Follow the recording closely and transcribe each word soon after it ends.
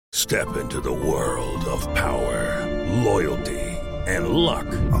Step into the world of power, loyalty, and luck.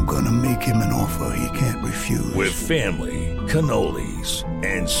 I'm gonna make him an offer he can't refuse. With family, cannolis,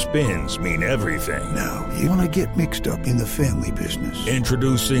 and spins mean everything. Now, you wanna get mixed up in the family business.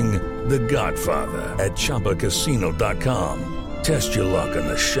 Introducing The Godfather at ChumbaCasino.com. Test your luck in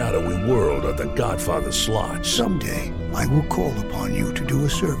the shadowy world of The Godfather slot. Someday, I will call upon you to do a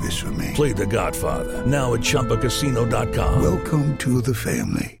service for me. Play The Godfather now at ChumbaCasino.com. Welcome to the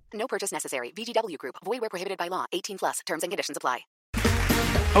family. No purchase necessary. VGW Group. Void where prohibited by law. 18 plus. Terms and conditions apply.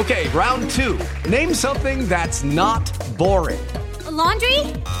 Okay, round two. Name something that's not boring. A laundry?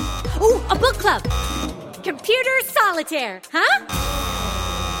 Ooh, a book club. Computer solitaire, huh?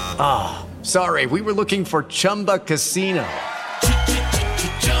 Ah, sorry. We were looking for Chumba Casino.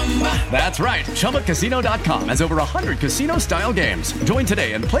 That's right. ChumbaCasino.com has over 100 casino-style games. Join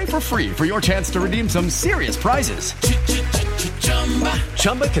today and play for free for your chance to redeem some serious prizes.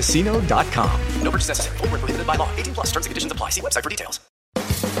 ChumbaCasino.com. No purchase necessary. Void where prohibited by law. 18 plus. Terms and conditions apply. See website for details.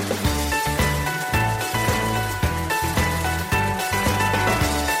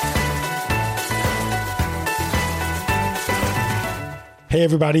 Hey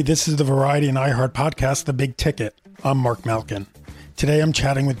everybody, this is the Variety and iHeart podcast, The Big Ticket. I'm Mark Malkin. Today I'm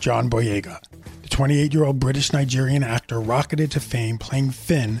chatting with John Boyega. The 28-year-old British-Nigerian actor rocketed to fame playing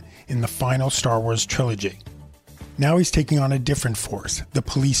Finn in the final Star Wars trilogy. Now he's taking on a different force, the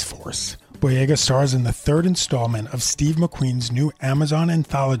police force. Boyega stars in the third installment of Steve McQueen's new Amazon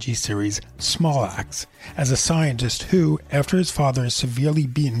anthology series, Small Axe, as a scientist who, after his father is severely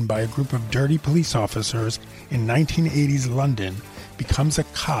beaten by a group of dirty police officers in 1980s London, becomes a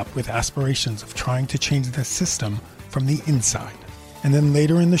cop with aspirations of trying to change the system from the inside. And then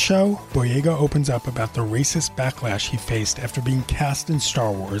later in the show, Boyega opens up about the racist backlash he faced after being cast in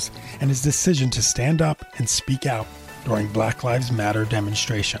Star Wars and his decision to stand up and speak out during Black Lives Matter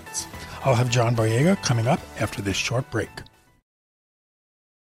demonstrations. I'll have John Boyega coming up after this short break.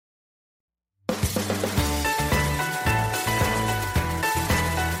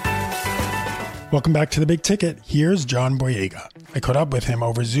 Welcome back to The Big Ticket. Here's John Boyega. I caught up with him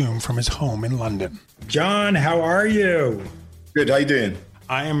over Zoom from his home in London. John, how are you? Good. How you doing?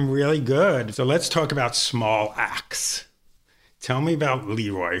 I am really good. So let's talk about Small Axe. Tell me about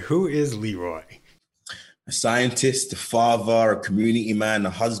Leroy. Who is Leroy? A scientist, a father, a community man, a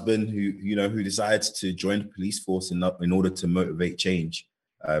husband who decides to join the police force in order to motivate change.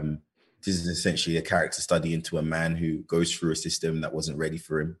 This is essentially a character study into a man who goes through a system that wasn't ready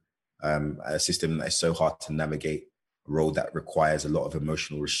for him, a system that is so hard to navigate, a role that requires a lot of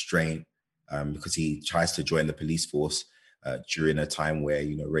emotional restraint, because he tries to join the police force during a time where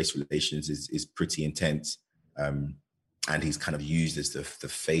race relations is pretty intense, and he's kind of used as the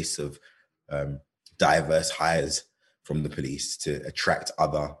face of diverse hires from the police to attract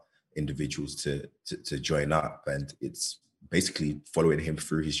other individuals to join up. And it's basically following him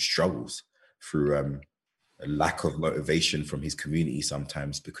through his struggles, through a lack of motivation from his community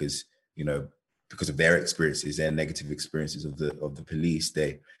sometimes because of their experiences, their negative experiences of the police.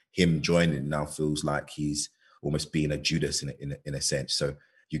 Him joining now feels like he's almost being a Judas in a sense. So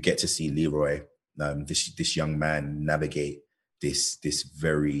you get to see Leroy, this young man, navigate this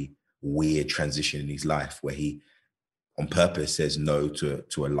very weird transition in his life where he on purpose says no to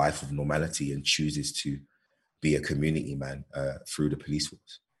a life of normality and chooses to be a community man through the police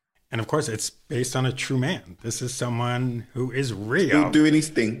force. And of course, it's based on a true man. This is someone who is real. Still doing his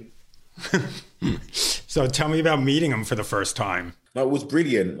thing. So tell me about meeting him for the first time. No, it was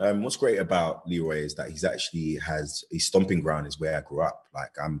brilliant. What's great about Leroy is that he's actually has a stomping ground is where I grew up.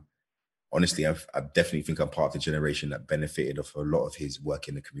 Like I definitely think I'm part of the generation that benefited of a lot of his work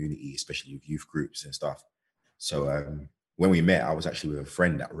in the community, especially with youth groups and stuff. So when we met, I was actually with a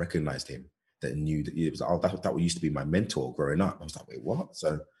friend that recognized him, that knew that it was that used to be my mentor growing up. I was like, wait, what?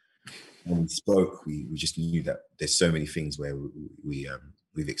 So when we spoke, we just knew that there's so many things where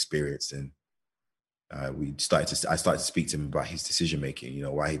we've experienced, and I started to speak to him about his decision making.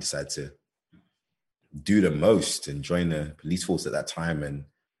 Why he decided to do the most and join the police force at that time and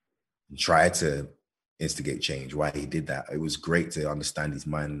try to instigate change. Why he did that. It was great to understand his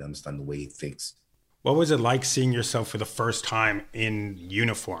mind and understand the way he thinks. What was it like seeing yourself for the first time in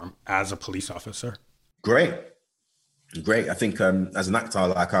uniform as a police officer? Great. I think as an actor,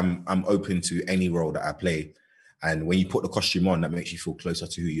 like I'm open to any role that I play. And when you put the costume on, that makes you feel closer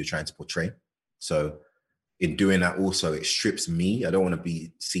to who you're trying to portray. So in doing that also, it strips me. I don't want to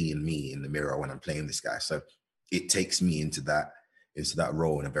be seeing me in the mirror when I'm playing this guy. So it takes me into that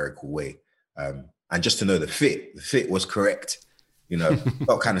role in a very cool way. And just to know the fit was correct.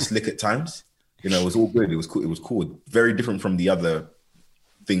 Felt kind of slick at times. It was all good. It was cool. Very different from the other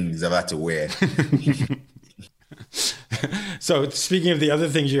things I've had to wear. So speaking of the other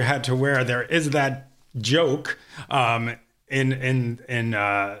things you had to wear, there is that joke in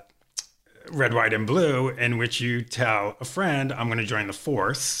Red, White, and Blue in which you tell a friend, I'm going to join the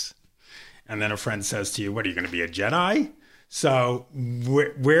Force. And then a friend says to you, what, are you going to be a Jedi? So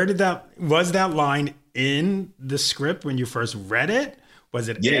where did was that line in the script when you first read it? Was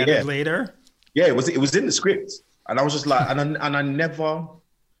it added later? Yeah, it was in the script. And I was just like, and I never,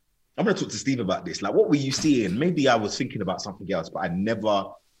 I'm going to talk to Steve about this. Like, what were you seeing? Maybe I was thinking about something else, but I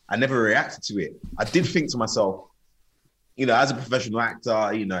never reacted to it. I did think to myself, you know, as a professional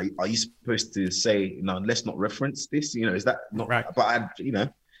actor, you know, are you supposed to say, you know, let's not reference this? You know, is that not right? But you know,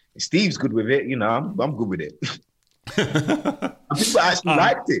 Steve's good with it. You know, I'm good with it. People actually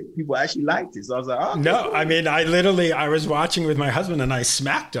liked it. People actually liked it. So I was like, oh, no, cool. I mean, I was watching with my husband and I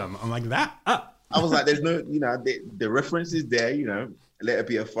smacked him. I'm like, that. I was like, there's no, you know, the reference is there, you know, let it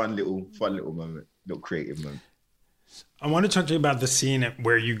be a fun little moment, little creative moment. I want to talk to you about the scene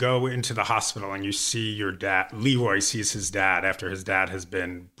where you go into the hospital and you see your dad. Leroy sees his dad after his dad has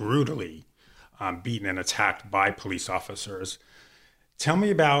been brutally beaten and attacked by police officers. Tell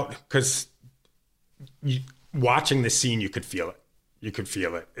me about, because watching the scene, you could feel it. You could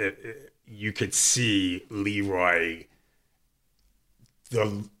feel it. You could see Leroy.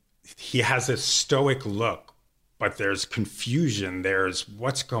 He has a stoic look, but there's confusion. There's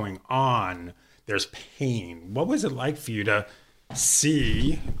what's going on. There's pain. What was it like for you to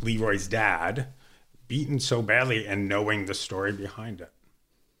see Leroy's dad beaten so badly and knowing the story behind it?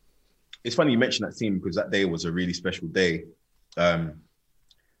 It's funny you mentioned that scene because that day was a really special day.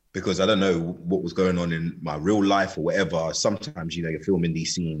 Because I don't know what was going on in my real life or whatever. Sometimes, you know, you're filming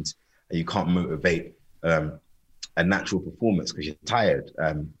these scenes and you can't motivate a natural performance because you're tired.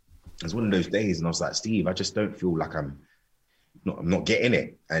 It was one of those days and I was like, Steve, I just don't feel like I'm not getting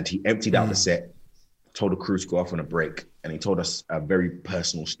it. And he emptied out the set, told the crew to go off on a break. And he told us a very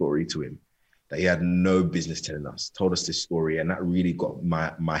personal story to him that he had no business telling us, told us this story. And that really got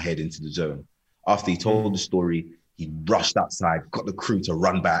my head into the zone. After he told the story, he rushed outside, got the crew to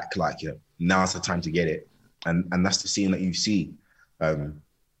run back, like, you know, now's the time to get it. And that's the scene that you see. And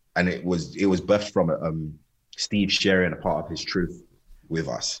it was birthed from Steve sharing a part of his truth with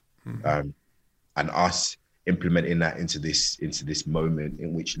us. And us implementing that into this moment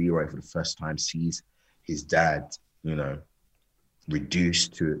in which Leroy for the first time sees his dad, you know,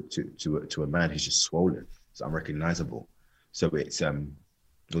 reduced to a man who's just swollen. It's unrecognizable. So it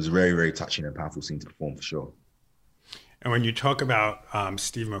was a very, very touching and powerful scene to perform for sure. And when you talk about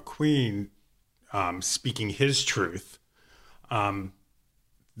Steve McQueen speaking his truth,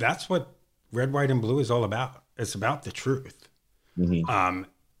 that's what Red, White, and Blue is all about. It's about the truth. Mm-hmm.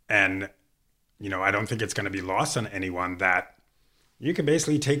 And, you know, I don't think it's going to be lost on anyone that you can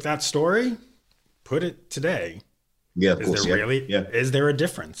basically take that story, put it today. Yeah, of course. Is there a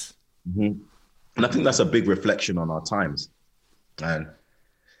difference? Mm-hmm. And I think that's a big reflection on our times and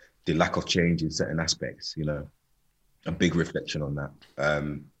the lack of change in certain aspects, you know. A big reflection on that.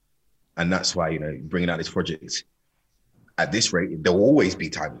 And that's why, you know, bringing out this project at this rate, they'll always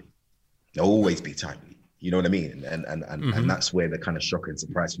be timely. They'll always be timely. You know what I mean? And that's where the kind of shock and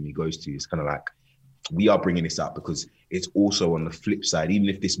surprise for me goes to. It's kind of like, we are bringing this up because it's also on the flip side, even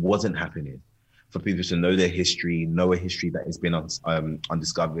if this wasn't happening, for people to know their history, know a history that has been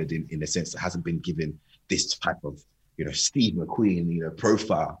undiscovered in a sense that hasn't been given this type of, you know, Steve McQueen, you know,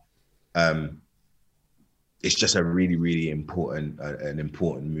 profile. It's just a really, really important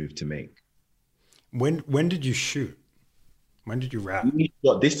move to make. When did you shoot? When did you wrap? We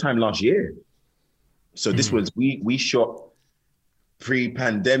shot this time last year. So this was, we shot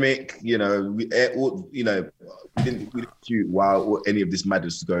pre-pandemic, you know, we didn't shoot while any of this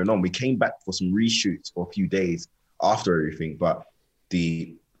madness was going on. We came back for some reshoots for a few days after everything, but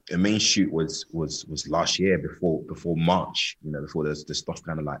the main shoot was last year before March, you know, before the stuff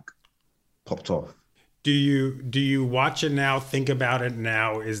kind of like popped off. Do you watch it now, think about it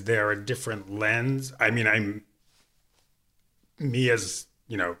now? Is there a different lens? I mean, as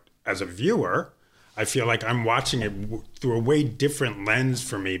a viewer, I feel like I'm watching it through a way different lens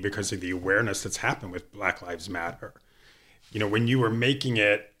for me because of the awareness that's happened with Black Lives Matter. You know, when you were making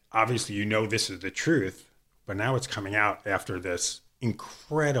it, obviously, you know, this is the truth, but now it's coming out after this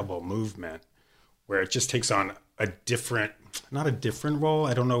incredible movement where it just takes on a different, not a different role.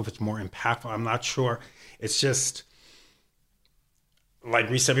 I don't know if it's more impactful. I'm not sure. It's just, like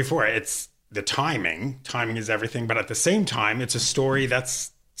we said before, it's the timing. Timing is everything. But at the same time, it's a story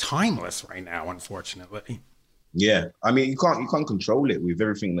that's timeless right now, unfortunately. Yeah. I mean, you can't control it with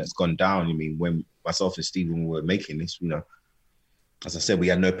everything that's gone down. I mean, when myself and Stephen were making this, you know, as I said, we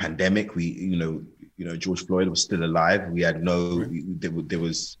had no pandemic. George Floyd was still alive. We had no,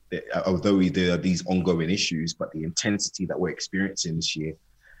 although there are these ongoing issues, but the intensity that we're experiencing this year,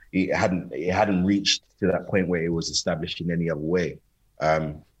 it hadn't reached to that point where it was established in any other way.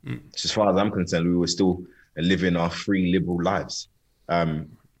 As far as I'm concerned, we were still living our free liberal lives.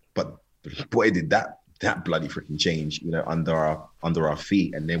 But boy, did that bloody freaking change, under our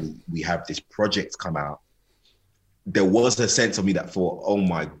feet. And then we have this project come out. There was a sense of me that thought, oh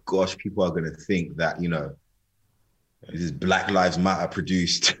my gosh, people are going to think that, this Black Lives Matter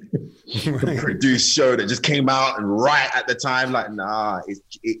produced show that just came out and right at the time. Like, nah,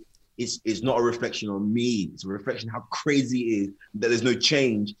 it's not a reflection on me. It's a reflection of how crazy it is that there's no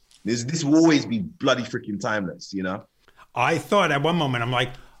change. This will always be bloody freaking timeless, I thought at one moment, I'm like,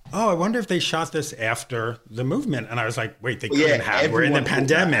 oh, I wonder if they shot this after the movement. And I was like, wait, they couldn't have. We're in the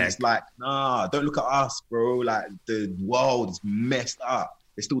pandemic. It's like, nah, don't look at us, bro. Like, the world is messed up.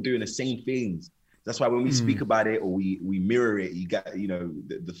 They're still doing the same things. That's why when we speak about it or we mirror it, you get,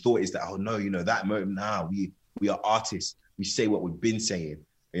 the thought is that, oh no, that moment, nah, we are artists. We say what we've been saying.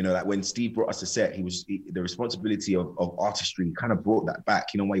 Like when Steve brought us to set, the responsibility of artistry, he kind of brought that back.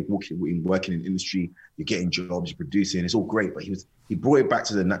 Why you're working in industry, you're getting jobs, you're producing, it's all great. But he brought it back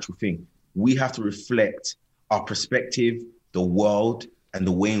to the natural thing. We have to reflect our perspective, the world, and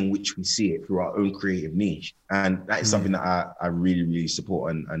the way in which we see it through our own creative niche. And that is something that I really, really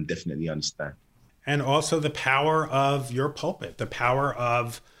support and definitely understand. And also the power of your pulpit, the power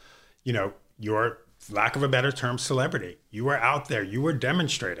of, your, lack of a better term, celebrity. You were out there, you were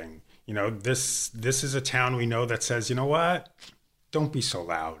demonstrating, this is a town we know that says, you know what, don't be so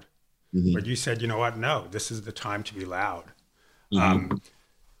loud. Mm-hmm. But you said, you know what, no, this is the time to be loud. Mm-hmm.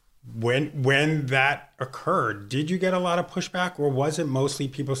 When that occurred, did you get a lot of pushback, or was it mostly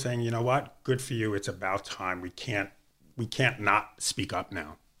people saying, you know what, good for you, it's about time, we can't not speak up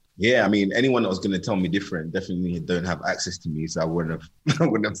now? Yeah, I mean, anyone that was going to tell me different definitely don't have access to me, so I wouldn't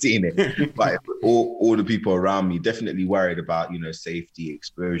have seen it. But all the people around me definitely worried about, safety,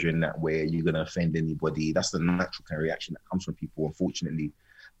 exposure in that way. You're going to offend anybody. That's the natural kind of reaction that comes from people, unfortunately,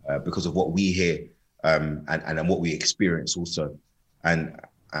 because of what we hear and what we experience also. And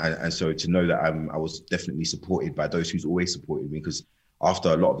so to know that I was definitely supported by those who's always supported me, because after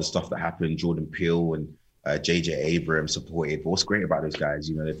a lot of the stuff that happened, Jordan Peele and JJ Abrams supported. But what's great about those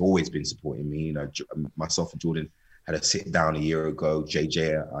guys, they've always been supporting me. Myself and Jordan had a sit down a year ago.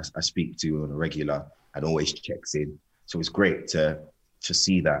 JJ, I speak to on a regular and always checks in. So it's great to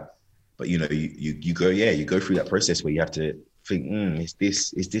see that. But you go through that process where you have to think, is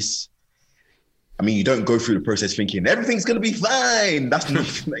this? I mean, you don't go through the process thinking everything's gonna be fine. That's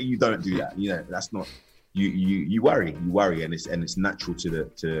not. You don't do that. That's not. You worry, and it's natural to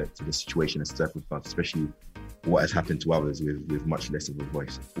the situation and circumstance, especially what has happened to others with much less of a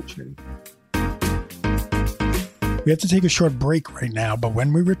voice, unfortunately. We have to take a short break right now, but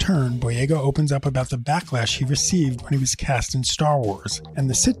when we return, Boyega opens up about the backlash he received when he was cast in Star Wars and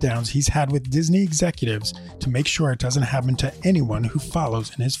the sit-downs he's had with Disney executives to make sure it doesn't happen to anyone who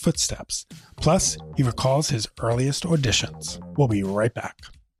follows in his footsteps. Plus, he recalls his earliest auditions. We'll be right back.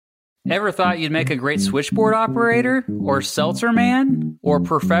 Ever thought you'd make a great switchboard operator? Or seltzer man? Or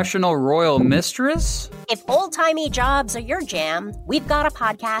professional royal mistress? If old-timey jobs are your jam, we've got a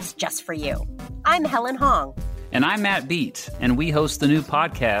podcast just for you. I'm Helen Hong. And I'm Matt Beat, and we host the new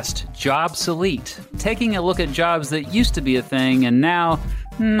podcast, Jobsolete, taking a look at jobs that used to be a thing and now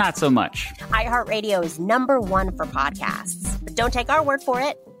not so much. iHeartRadio is #1 for podcasts. But don't take our word for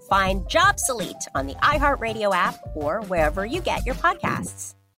it. Find Jobsolete on the iHeartRadio app or wherever you get your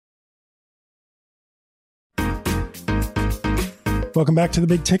podcasts. Welcome back to The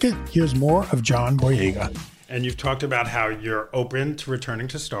Big Ticket. Here's more of John Boyega. And you've talked about how you're open to returning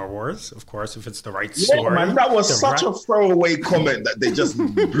to Star Wars, of course, if it's the right story. Yeah, man, that was such a throwaway comment that they just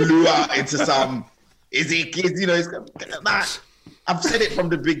blew out into some, is it kids, I've said it from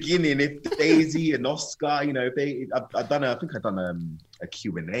the beginning. If Daisy and Oscar, I've done a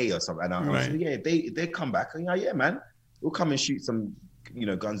Q&A or something. And I was like, yeah, they come back. And yeah, man, we'll come and shoot some,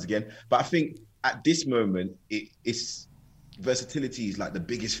 guns again. But I think at this moment, it's versatility is like the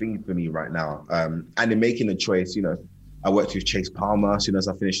biggest thing for me right now. And in making a choice, I worked with Chase Palmer as soon as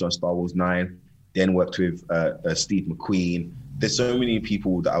I finished on Star Wars 9, then worked with Steve McQueen. There's so many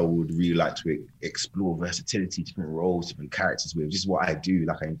people that I would really like to explore versatility, different roles, different characters with. This is what I do.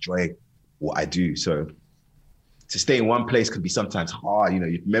 Like, I enjoy what I do. So to stay in one place could be sometimes hard.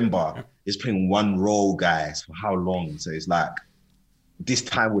 You remember just playing one role, guys, for how long? So it's like, this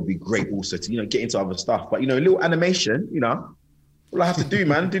time would be great also to, get into other stuff. But, a little animation, all I have to do,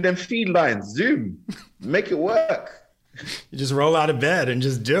 man, do them feed lines, Zoom, make it work. You just roll out of bed and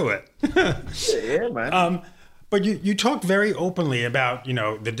just do it. Yeah, man. But you talked very openly about,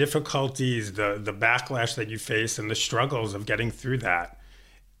 the difficulties, the backlash that you face and the struggles of getting through that.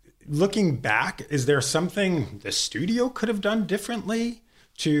 Looking back, is there something the studio could have done differently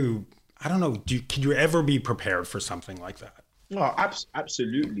to, I don't know, could you ever be prepared for something like that? No,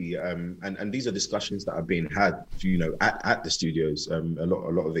 absolutely. And these are discussions that are being had, at the studios. A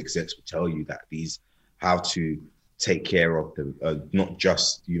lot of execs will tell you that how to take care of the not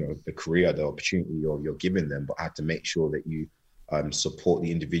just the career, the opportunity you're giving them, but how to make sure that you support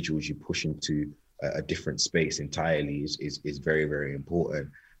the individuals you push into a different space entirely is very, very important.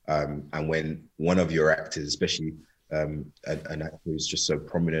 And when one of your actors, especially an actor who's just so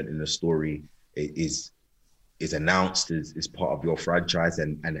prominent in the story, is announced as part of your franchise,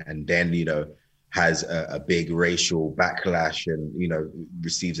 and then has a big racial backlash and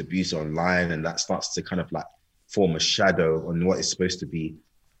receives abuse online, and that starts to kind of like form a shadow on what is supposed to be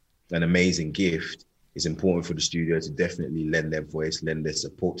an amazing gift, it's important for the studio to definitely lend their voice, lend their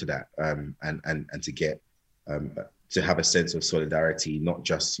support to that, and to get to have a sense of solidarity, not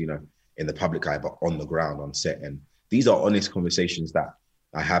just in the public eye, but on the ground, on set. And these are honest conversations that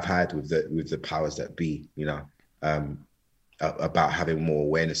I have had with the powers that be, about having more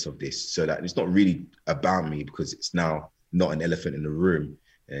awareness of this, so that it's not really about me, because it's now not an elephant in the room.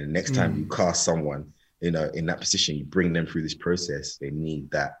 And next time you cast someone in that position, you bring them through this process, they need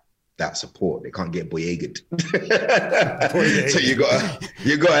that support. They can't get Boyegaed. So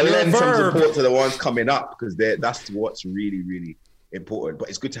you gotta lend some support to the ones coming up, because that's what's really, really important. But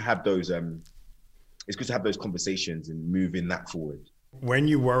it's good to have those conversations and moving that forward. When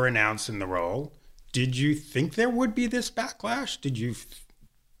you were announced in the role, did you think there would be this backlash? Did you?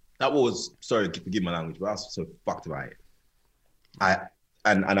 That was, sorry, forgive my language, but I was so fucked about it. I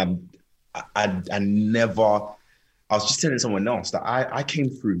never. I was just telling someone else that I came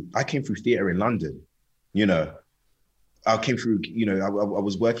through theatre in London. I came through. I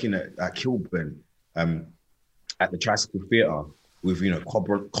was working at Kilburn, at the Tricycle Theatre with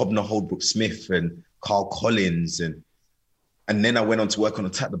Cobner Holdbrook Smith and Carl Collins, and then I went on to work on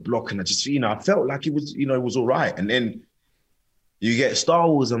Attack the Block, and I just I felt like it was it was all right. And then you get Star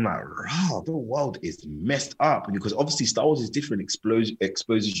Wars, I'm like, the world is messed up, because obviously Star Wars is different,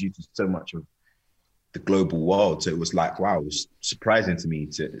 exposes you to so much of the global world. So it was like, wow, it was surprising to me.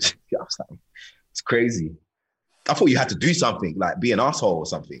 I was like, it's crazy. I thought you had to do something, like be an asshole or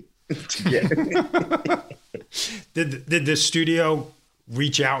something. Did the studio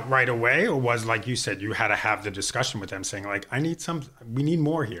reach out right away, or was, like you said, you had to have the discussion with them saying like, we need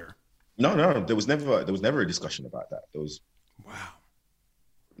more here? No, there was never a discussion about that. There was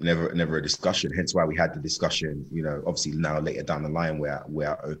never a discussion. Hence why we had the discussion, obviously now later down the line where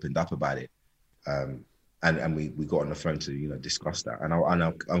I opened up about it. And we got on the phone to discuss that, and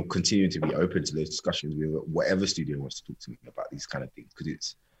I'm continuing to be open to those discussions with whatever studio wants to talk to me about these kind of things, because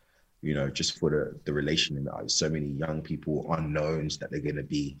it's just for the relation, and so many young people, unknowns that they're going to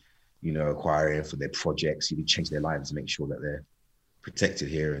be acquiring for their projects. You can change their lives and make sure that they're protected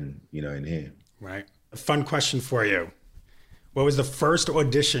here and in here. Right. A fun question for you: what was the first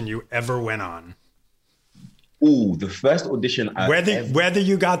audition you ever went on? Ooh, the first audition whether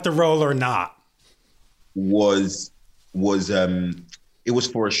you got the role or not was it was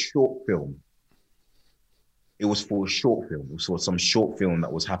for a short film. It was for some short film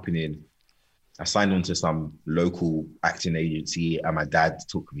that was happening. I signed on to some local acting agency, and my dad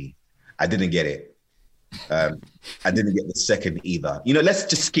took me. I didn't get it. I didn't get the second either. Let's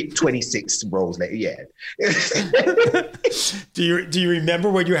just skip 26 roles later. Yeah. Do you remember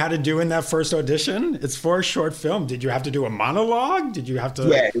what you had to do in that first audition? It's for a short film. Did you have to do a monologue? Did you have to?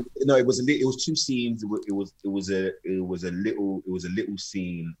 Yeah, no. It was two scenes. It was a little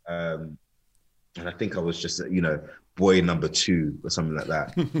scene. And I think I was just boy number 2 or something like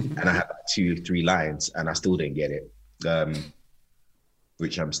that. And I had like 2-3 lines, and I still didn't get it.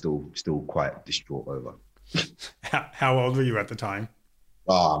 Which I'm still quite distraught over. How old were you at the time?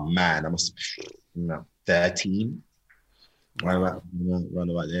 Oh man, I must have been 13. Right about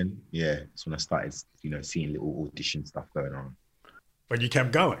then. Yeah, that's when I started, seeing little audition stuff going on. But you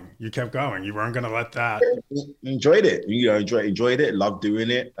kept going. You weren't going to let that. Enjoyed it. Enjoyed it. Loved doing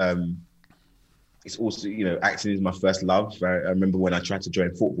it. It's also, acting is my first love. I remember when I tried to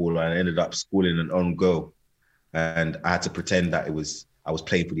join football, and I ended up scoring an own goal, and I had to pretend that I was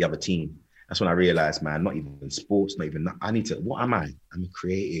playing for the other team. That's when I realized, man, not even sports, what am I? I'm a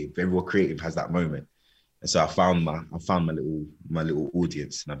creative. Everyone creative has that moment. And so I found my little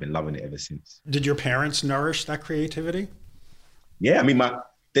audience, and I've been loving it ever since. Did your parents nourish that creativity? Yeah, I mean,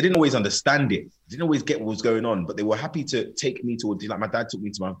 they didn't always understand it. They didn't always get what was going on, but they were happy to take me to, like my dad took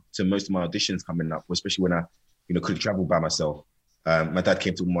me to most of my auditions coming up, especially when I, could travel by myself. My dad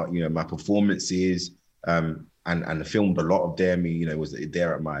came to my performances, and filmed a lot of them. He, was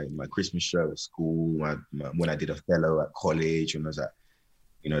there at my Christmas show at school, when I did a fellow at college, when I was at,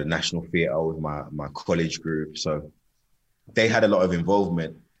 the National Theatre with my college group. So they had a lot of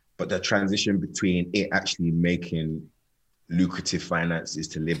involvement, but the transition between it actually making lucrative finances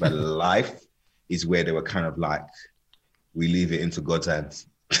to live a life is where they were kind of like, we leave it into God's hands.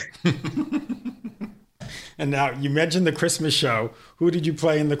 And now you mentioned the Christmas show. Who did you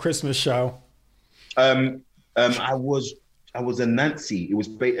play in the Christmas show? I was a Nancy. It was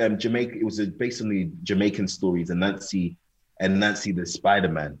Jamaica. It was based on the Jamaican stories, and Nancy the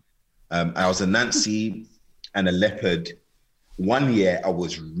Spider-Man. I was a Nancy and a leopard. One year I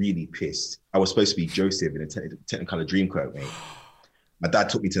was really pissed. I was supposed to be Joseph in a Technicolor Dreamcoat, mate. My dad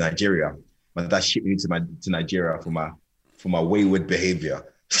took me to Nigeria. My dad shipped me to Nigeria for my wayward behavior.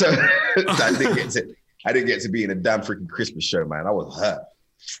 So I didn't get to be in a damn freaking Christmas show, man. I was hurt.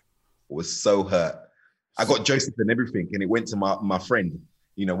 I was so hurt. I got Joseph and everything, and it went to my friend.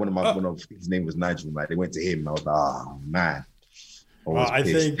 One of his name was Nigel. Like, they went to him, and I was like, oh man.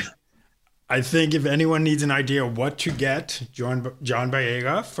 I think if anyone needs an idea of what to get John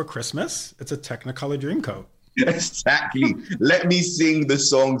Boyega for Christmas, it's a Technicolor Dreamcoat. Exactly. Let me sing the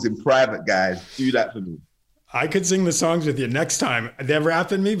songs in private, guys. Do that for me. I could sing the songs with you next time. It never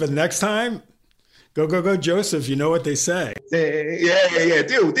happened to me, but next time, go, Joseph. You know what they say. Yeah.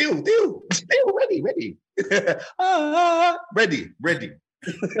 Deal. Ready. Ready.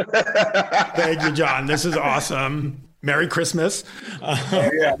 Thank you, John. This is awesome. Merry Christmas.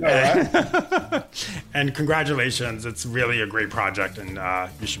 Right? And congratulations. It's really a great project, and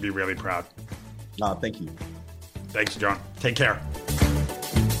you should be really proud. Thank you. Thanks, John. Take care.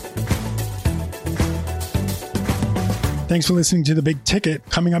 Thanks for listening to The Big Ticket.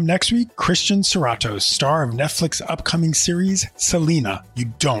 Coming up next week, Christian Serratos, star of Netflix upcoming series, Selena.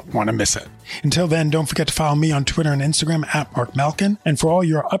 You don't want to miss it. Until then, don't forget to follow me on Twitter and Instagram at Mark Malkin. And for all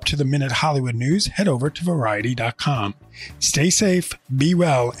your up-to-the-minute Hollywood news, head over to Variety.com. Stay safe, be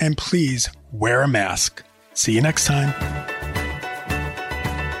well, and please wear a mask. See you next time.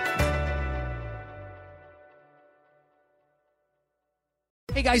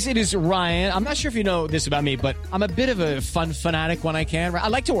 Hey guys, it is Ryan. I'm not sure if you know this about me, but I'm a bit of a fun fanatic when I can. I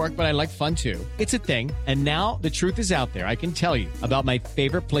like to work, but I like fun too. It's a thing. And now the truth is out there. I can tell you about my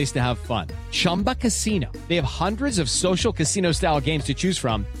favorite place to have fun. Chumba Casino. They have hundreds of social casino style games to choose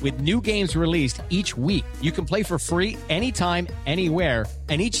from with new games released each week. You can play for free anytime, anywhere.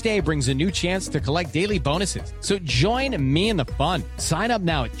 And each day brings a new chance to collect daily bonuses. So join me in the fun. Sign up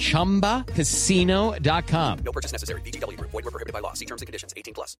now at ChumbaCasino.com. No purchase necessary. VGW Group. Void where prohibited by law. See terms and conditions.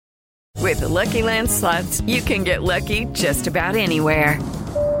 18+. With the Lucky Land Slots, you can get lucky just about anywhere.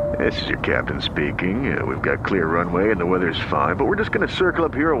 This is your captain speaking. We've got clear runway and the weather's fine, but we're just going to circle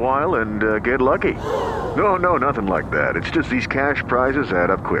up here a while and get lucky. No, nothing like that. It's just these cash prizes add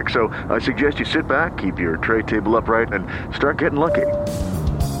up quick. So I suggest you sit back, keep your tray table upright, and start getting lucky.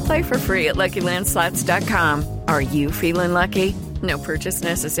 Play for free at LuckyLandSlots.com. Are you feeling lucky? No purchase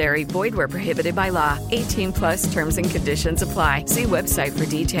necessary. Void where prohibited by law. 18+ terms and conditions apply. See website for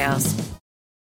details.